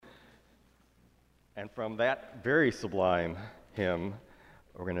And from that very sublime hymn,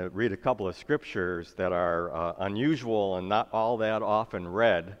 we're going to read a couple of scriptures that are unusual and not all that often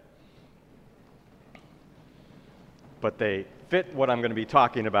read, but they fit what I'm going to be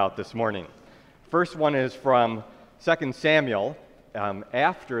talking about this morning. First one is from 2 Samuel.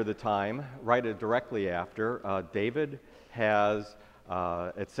 After the time, directly after, David has,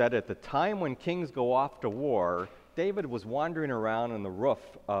 it said at the time when kings go off to war, David was wandering around on the roof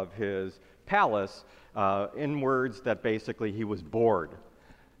of his palace in words that basically he was bored.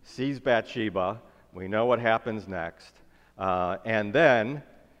 Sees Bathsheba, we know what happens next, and then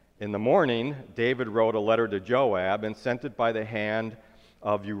in the morning, David wrote a letter to Joab and sent it by the hand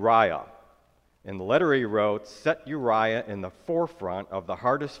of Uriah. In the letter he wrote, "Set Uriah in the forefront of the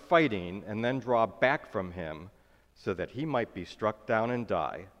hardest fighting and then draw back from him so that he might be struck down and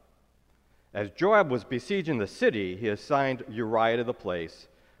die." As Joab was besieging the city, he assigned Uriah to the place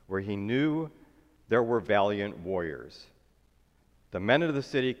where he knew there were valiant warriors. The men of the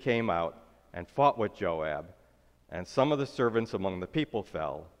city came out and fought with Joab, and some of the servants among the people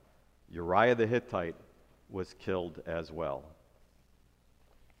fell. Uriah the Hittite was killed as well.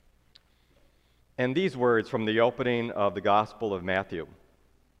 And these words from the opening of the Gospel of Matthew.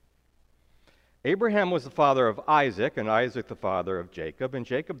 Abraham was the father of Isaac, and Isaac the father of Jacob, and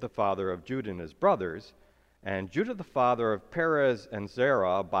Jacob the father of Judah and his brothers, and Judah the father of Perez and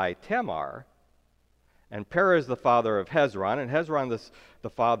Zerah by Tamar, and Perez the father of Hezron, and Hezron the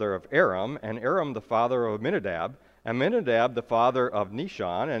father of Aram, and Aram the father of Amminadab, and Amminadab the father of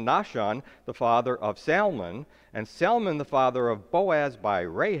Nahshon, and Nahshon the father of Salmon, and Salmon the father of Boaz by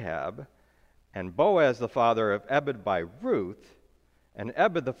Rahab, and Boaz the father of Ebed by Ruth, and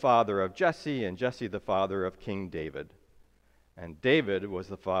Ebed the father of Jesse, and Jesse the father of King David. And David was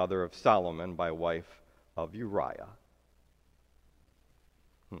the father of Solomon by wife of Uriah.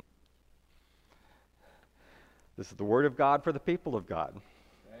 This is the word of God for the people of God.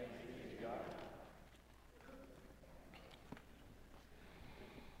 Thanks be to God.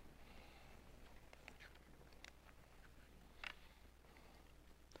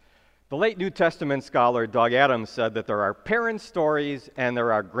 The late New Testament scholar Doug Adams said that there are parent stories and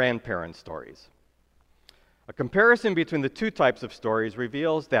there are grandparent stories. A comparison between the two types of stories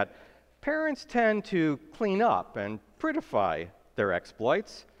reveals that parents tend to clean up and prettify their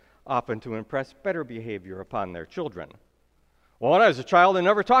exploits, often to impress better behavior upon their children. Well, when I was a child, I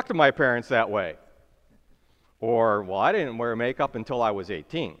never talked to my parents that way. Or, well, I didn't wear makeup until I was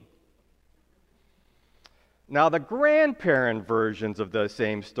 18. Now, the grandparent versions of those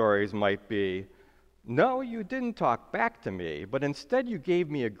same stories might be, no, you didn't talk back to me, but instead you gave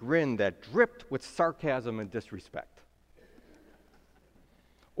me a grin that dripped with sarcasm and disrespect.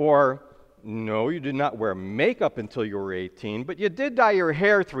 Or, no, you did not wear makeup until you were 18, but you did dye your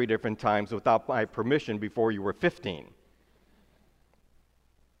hair 3 different times without my permission before you were 15.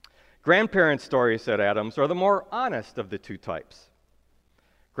 Grandparent stories, said Adams, are the more honest of the two types.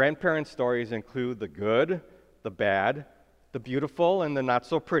 Grandparent stories include the good, the bad, the beautiful, and the not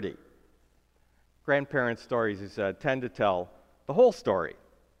so pretty. Grandparent stories, he said, tend to tell the whole story.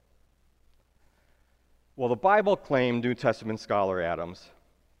 Well, the Bible, claimed New Testament scholar Adams,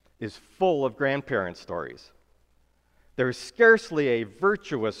 is full of grandparent stories. There is scarcely a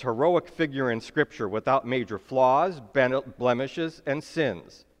virtuous, heroic figure in Scripture without major flaws, blemishes, and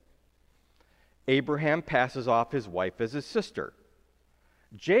sins. Abraham passes off his wife as his sister.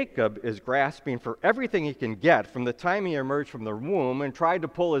 Jacob is grasping for everything he can get from the time he emerged from the womb and tried to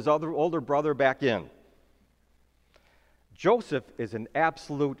pull his older brother back in. Joseph is an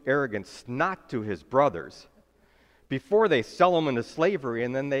absolute arrogant snot to his brothers before they sell him into slavery,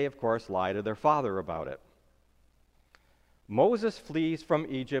 and then they, of course, lie to their father about it. Moses flees from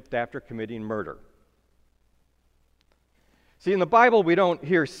Egypt after committing murder. See, in the Bible, we don't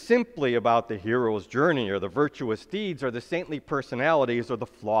hear simply about the hero's journey or the virtuous deeds or the saintly personalities or the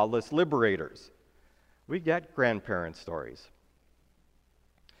flawless liberators. We get grandparent stories.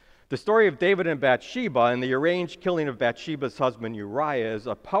 The story of David and Bathsheba and the arranged killing of Bathsheba's husband Uriah is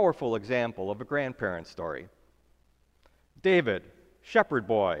a powerful example of a grandparent story. David, shepherd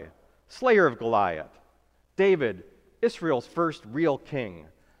boy, slayer of Goliath. David, Israel's first real king,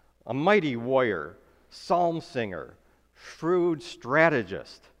 a mighty warrior, psalm singer, shrewd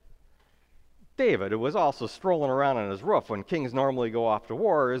strategist. David, who was also strolling around on his roof when kings normally go off to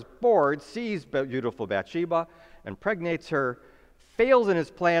war, is bored, sees beautiful Bathsheba, impregnates her, fails in his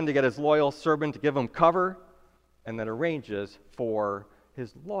plan to get his loyal servant to give him cover, and then arranges for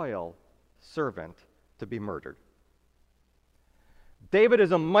his loyal servant to be murdered. David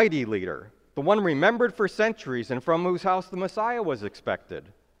is a mighty leader, the one remembered for centuries and from whose house the Messiah was expected.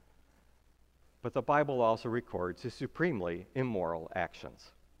 but the Bible also records his supremely immoral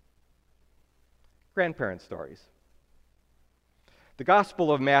actions. Grandparent stories. The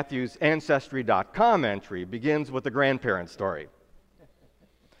Gospel of Matthew's Ancestry.com entry begins with the grandparent story.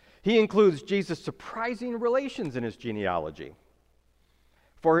 He includes Jesus' surprising relations in his genealogy.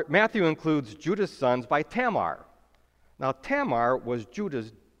 For Matthew includes Judah's sons by Tamar. Now, Tamar was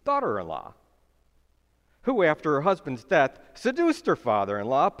Judah's daughter-in-law, who, after her husband's death, seduced her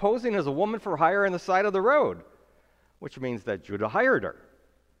father-in-law, posing as a woman for hire on the side of the road, which means that Judah hired her.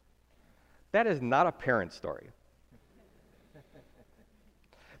 That is not a parent story.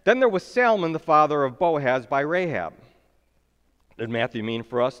 Then there was Salmon, the father of Boaz, by Rahab. Did Matthew mean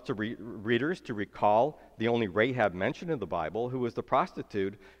for us readers to recall the only Rahab mentioned in the Bible, who was the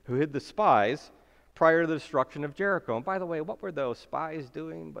prostitute who hid the spies prior to the destruction of Jericho? And by the way, what were those spies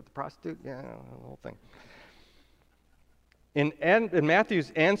doing but the prostitute? Yeah, the whole thing. In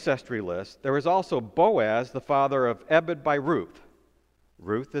Matthew's ancestry list, there is also Boaz, the father of Ebed by Ruth.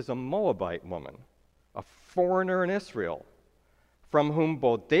 Ruth is a Moabite woman, a foreigner in Israel, from whom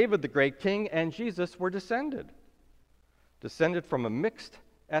both David the great king and Jesus were descended from a mixed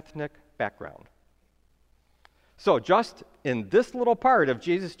ethnic background. So just in this little part of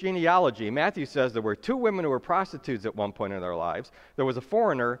Jesus' genealogy, Matthew says there were two women who were prostitutes at one point in their lives. There was a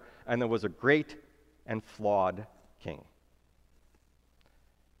foreigner, and there was a great and flawed king.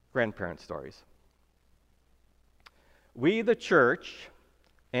 Grandparent stories. We, the church,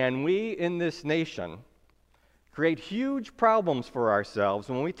 and we in this nation create huge problems for ourselves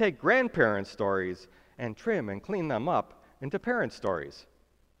when we take grandparent stories and trim and clean them up into parent stories.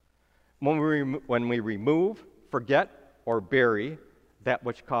 When we remove, forget, or bury that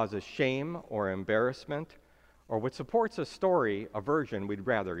which causes shame or embarrassment, or which supports a story, a version we'd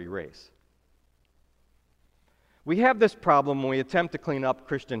rather erase. We have this problem when we attempt to clean up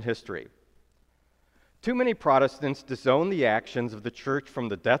Christian history. Too many Protestants disown the actions of the church from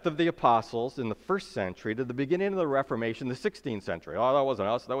the death of the apostles in the 1st century to the beginning of the Reformation in the 16th century. Oh, that wasn't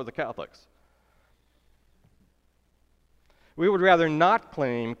us, that was the Catholics. We would rather not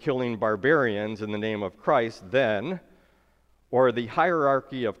claim killing barbarians in the name of Christ then, or the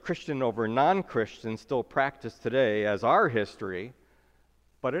hierarchy of Christian over non-Christian still practiced today as our history,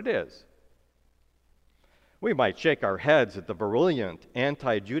 but it is. We might shake our heads at the virulent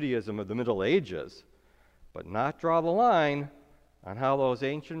anti-Judaism of the Middle Ages, but not draw the line on how those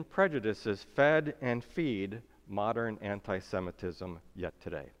ancient prejudices fed and feed modern anti-Semitism yet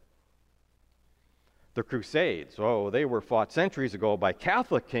today. The Crusades, they were fought centuries ago by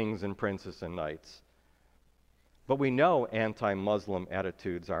Catholic kings and princes and knights. But we know anti-Muslim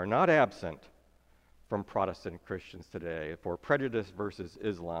attitudes are not absent from Protestant Christians today, for prejudice versus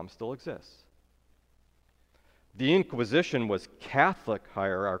Islam still exists. The Inquisition was Catholic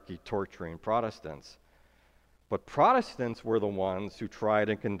hierarchy torturing Protestants, but Protestants were the ones who tried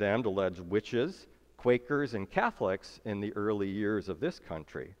and condemned alleged witches, Quakers, and Catholics in the early years of this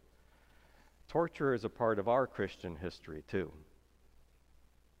country. Torture is a part of our Christian history, too.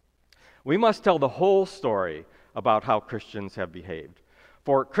 We must tell the whole story about how Christians have behaved.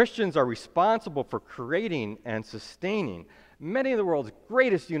 For Christians are responsible for creating and sustaining many of the world's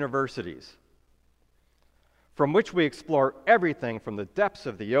greatest universities, from which we explore everything from the depths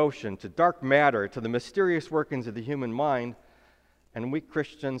of the ocean to dark matter to the mysterious workings of the human mind. And we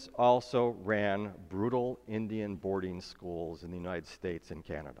Christians also ran brutal Indian boarding schools in the United States and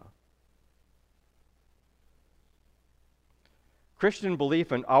Canada. Christian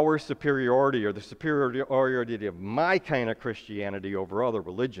belief in our superiority, or the superiority of my kind of Christianity over other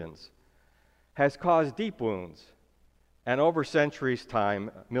religions, has caused deep wounds and, over centuries'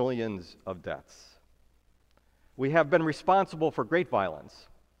 time, millions of deaths. We have been responsible for great violence,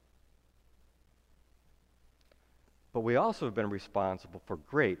 but we also have been responsible for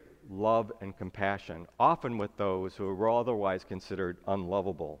great love and compassion, often with those who were otherwise considered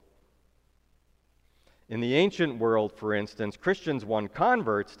unlovable. In the ancient world, for instance, Christians won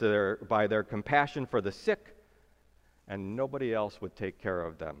converts by their compassion for the sick, and nobody else would take care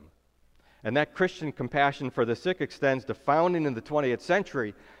of them. And that Christian compassion for the sick extends to founding in the 20th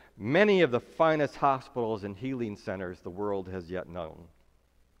century many of the finest hospitals and healing centers the world has yet known.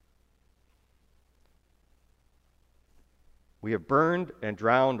 We have burned and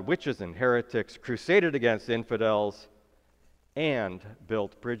drowned witches and heretics, crusaded against infidels, and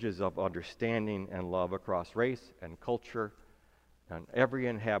built bridges of understanding and love across race and culture on every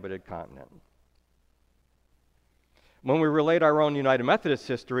inhabited continent. When we relate our own United Methodist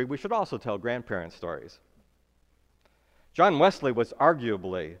history, we should also tell grandparent stories. John Wesley was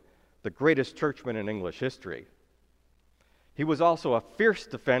arguably the greatest churchman in English history. He was also a fierce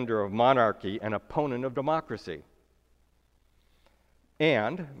defender of monarchy and opponent of democracy.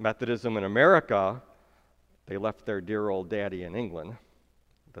 And Methodism in America, they left their dear old daddy in England,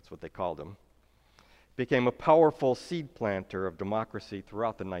 that's what they called him, became a powerful seed planter of democracy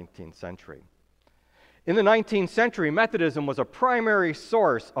throughout the 19th century. In the 19th century, Methodism was a primary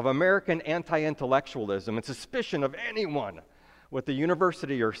source of American anti-intellectualism and suspicion of anyone with a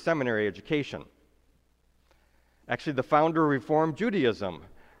university or seminary education. Actually, the founder of Reformed Judaism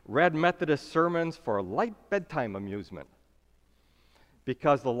read Methodist sermons for light bedtime amusement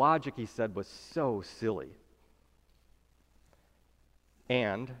because the logic, he said, was so silly.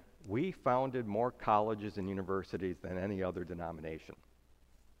 And we founded more colleges and universities than any other denomination.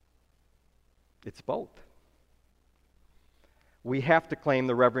 It's both. We have to claim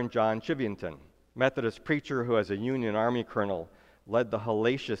the Reverend John Chivington, Methodist preacher who, as a Union Army colonel, led the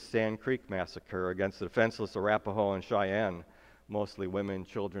hellacious Sand Creek Massacre against the defenseless Arapaho and Cheyenne, mostly women,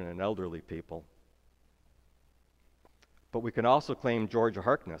 children, and elderly people. But we can also claim Georgia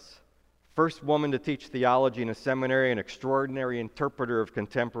Harkness, first woman to teach theology in a seminary, an extraordinary interpreter of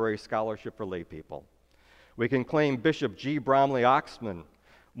contemporary scholarship for lay people. We can claim Bishop G. Bromley Oxman,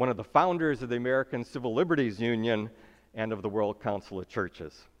 one of the founders of the American Civil Liberties Union and of the World Council of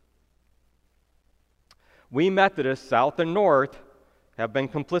Churches. We Methodists, South and North, have been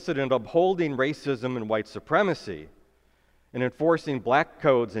complicit in upholding racism and white supremacy, in enforcing black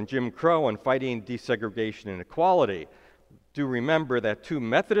codes and Jim Crow, and fighting desegregation and equality. Do remember that 2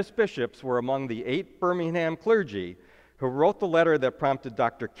 Methodist bishops were among the 8 Birmingham clergy who wrote the letter that prompted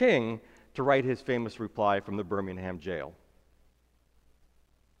Dr. King to write his famous reply from the Birmingham jail.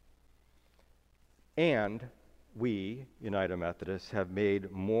 And we, United Methodists, have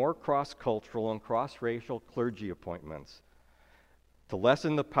made more cross-cultural and cross-racial clergy appointments to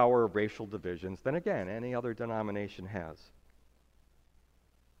lessen the power of racial divisions than, again, any other denomination has.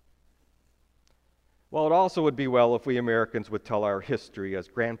 Well, it also would be well if we Americans would tell our history as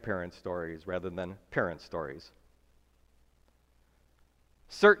grandparent stories rather than parent stories.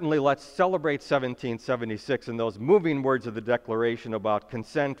 Certainly, let's celebrate 1776 and those moving words of the Declaration about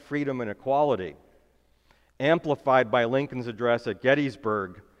consent, freedom, and equality, amplified by Lincoln's address at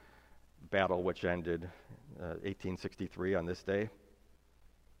Gettysburg, battle which ended 1863 on this day,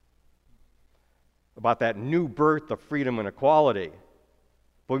 about that new birth of freedom and equality.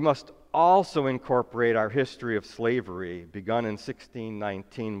 But we must also incorporate our history of slavery, begun in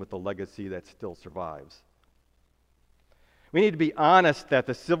 1619 with the legacy that still survives. We need to be honest that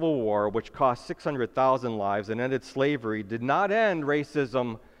the Civil War, which cost 600,000 lives and ended slavery, did not end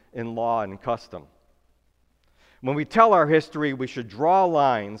racism in law and custom. When we tell our history, we should draw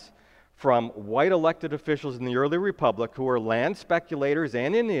lines from white elected officials in the early republic who were land speculators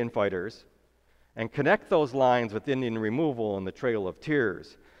and Indian fighters, and connect those lines with Indian removal and the Trail of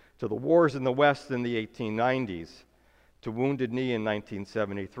Tears, to the wars in the West in the 1890s, to Wounded Knee in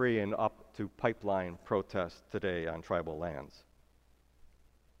 1973, and up to pipeline protests today on tribal lands.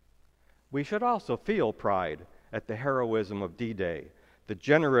 We should also feel pride at the heroism of D-Day, the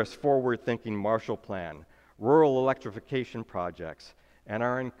generous forward-thinking Marshall Plan, rural electrification projects, and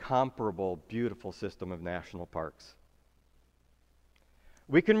our incomparable, beautiful system of national parks.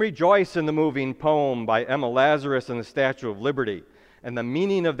 We can rejoice in the moving poem by Emma Lazarus and the Statue of Liberty, and the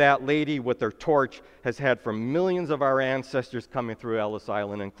meaning of that lady with her torch has had for millions of our ancestors coming through Ellis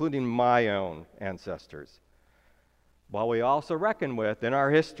Island, including my own ancestors. While we also reckon with, in our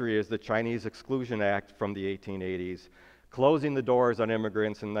history, is the Chinese Exclusion Act from the 1880s, closing the doors on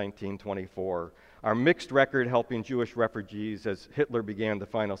immigrants in 1924, our mixed record helping Jewish refugees as Hitler began the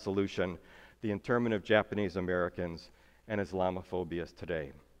final solution, the internment of Japanese Americans, and Islamophobia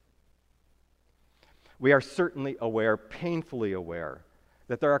today. We are certainly aware, painfully aware,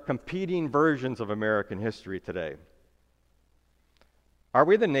 that there are competing versions of American history today. Are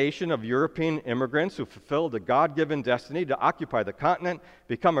we the nation of European immigrants who fulfilled a God-given destiny to occupy the continent,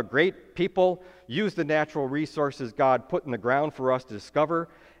 become a great people, use the natural resources God put in the ground for us to discover,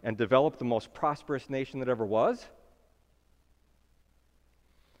 and develop the most prosperous nation that ever was?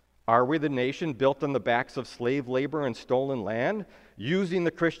 Are we the nation built on the backs of slave labor and stolen land, using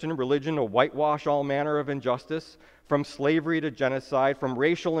the Christian religion to whitewash all manner of injustice, from slavery to genocide, from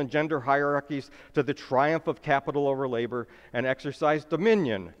racial and gender hierarchies to the triumph of capital over labor, and exercise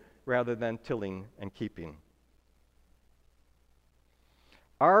dominion rather than tilling and keeping?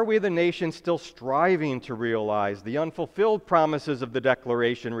 Are we the nation still striving to realize the unfulfilled promises of the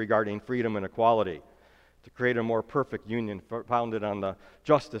Declaration regarding freedom and equality, to create a more perfect union founded on the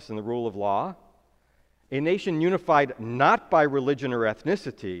justice and the rule of law? A nation unified not by religion or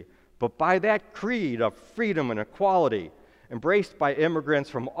ethnicity, but by that creed of freedom and equality, embraced by immigrants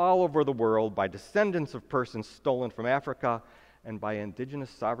from all over the world, by descendants of persons stolen from Africa, and by indigenous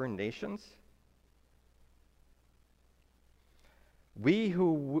sovereign nations?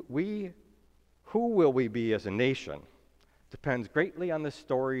 Who will we be as a nation depends greatly on the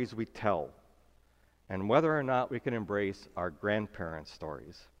stories we tell and whether or not we can embrace our grandparents'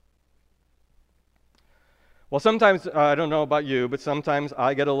 stories. Well, sometimes, I don't know about you, but sometimes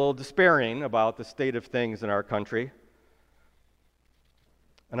I get a little despairing about the state of things in our country.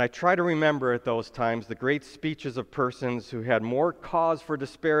 And I try to remember at those times the great speeches of persons who had more cause for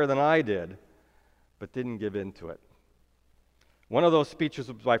despair than I did, but didn't give in to it. One of those speeches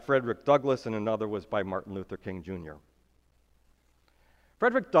was by Frederick Douglass, and another was by Martin Luther King Jr.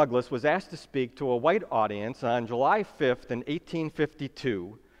 Frederick Douglass was asked to speak to a white audience on July 5th in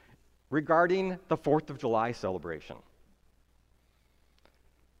 1852 regarding the 4th of July celebration.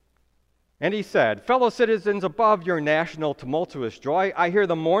 And he said, "Fellow citizens, above your national tumultuous joy, I hear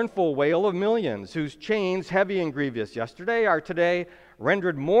the mournful wail of millions whose chains, heavy and grievous yesterday, are today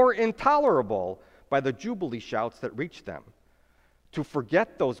rendered more intolerable by the jubilee shouts that reach them. To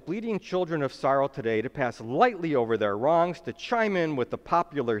forget those bleeding children of sorrow today, to pass lightly over their wrongs, to chime in with the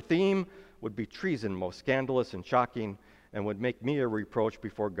popular theme, would be treason most scandalous and shocking, and would make me a reproach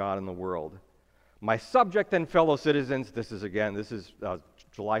before God and the world. My subject and fellow citizens," this is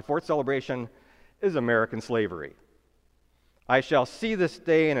July 4th celebration, "is American slavery. I shall see this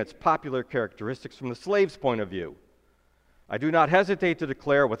day and its popular characteristics from the slave's point of view. I do not hesitate to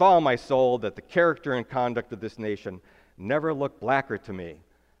declare with all my soul that the character and conduct of this nation never looked blacker to me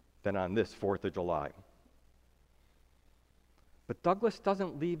than on this 4th of July." But Douglass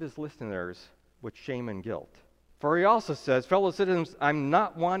doesn't leave his listeners with shame and guilt. For he also says, "Fellow citizens, I'm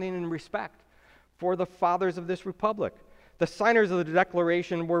not wanting in respect for the fathers of this republic. The signers of the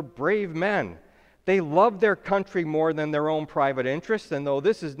Declaration were brave men. They loved their country more than their own private interests, and though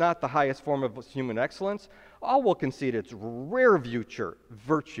this is not the highest form of human excellence, all will concede its rare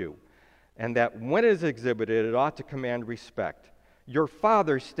virtue, and that when it is exhibited, it ought to command respect. Your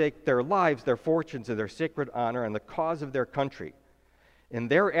fathers staked their lives, their fortunes, and their sacred honor on the cause of their country. In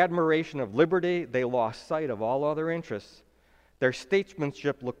their admiration of liberty, they lost sight of all other interests. Their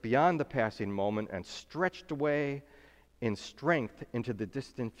statesmanship looked beyond the passing moment and stretched away in strength into the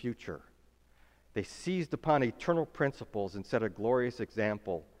distant future. They seized upon eternal principles and set a glorious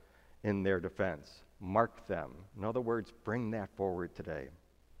example in their defense. Mark them." In other words, bring that forward today.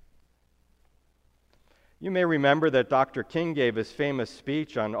 You may remember that Dr. King gave his famous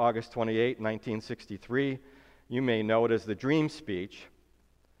speech on August 28, 1963. You may know it as the Dream Speech.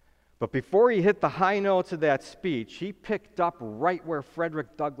 But before he hit the high notes of that speech, he picked up right where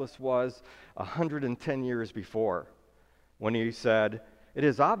Frederick Douglass was 110 years before, when he said, "It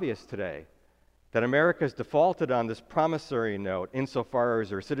is obvious today that America has defaulted on this promissory note insofar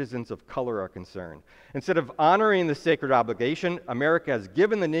as her citizens of color are concerned. Instead of honoring the sacred obligation, America has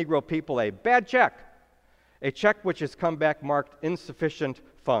given the Negro people a bad check, a check which has come back marked insufficient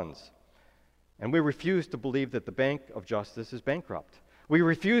funds. And we refuse to believe that the Bank of Justice is bankrupt. We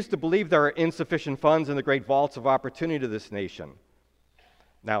refuse to believe there are insufficient funds in the great vaults of opportunity to this nation."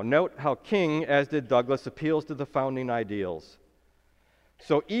 Now, note how King, as did Douglass, appeals to the founding ideals.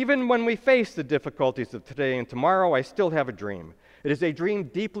 "So even when we face the difficulties of today and tomorrow, I still have a dream. It is a dream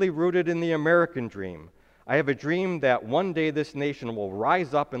deeply rooted in the American dream. I have a dream that one day this nation will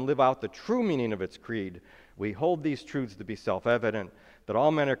rise up and live out the true meaning of its creed. We hold these truths to be self-evident, that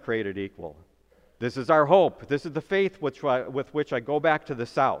all men are created equal. This is our hope. This is the faith with which I go back to the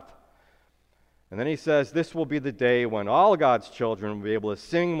South." And then he says, "This will be the day when all God's children will be able to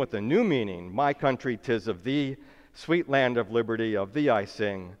sing with a new meaning. My country, 'tis of thee, sweet land of liberty, of thee I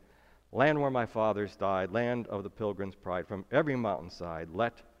sing. Land where my fathers died, land of the pilgrim's pride, from every mountainside,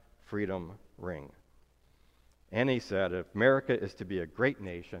 let freedom ring." And he said, if America is to be a great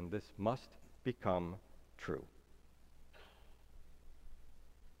nation, this must become true.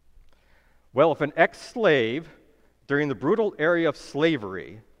 Well, if an ex-slave during the brutal era of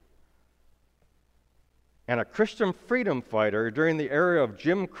slavery and a Christian freedom fighter during the era of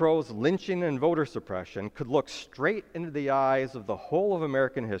Jim Crow's lynching and voter suppression could look straight into the eyes of the whole of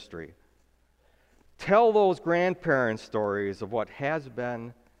American history, tell those grandparent stories of what has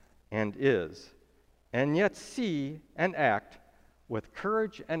been and is, and yet see and act with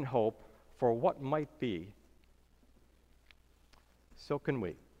courage and hope for what might be, so can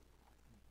we.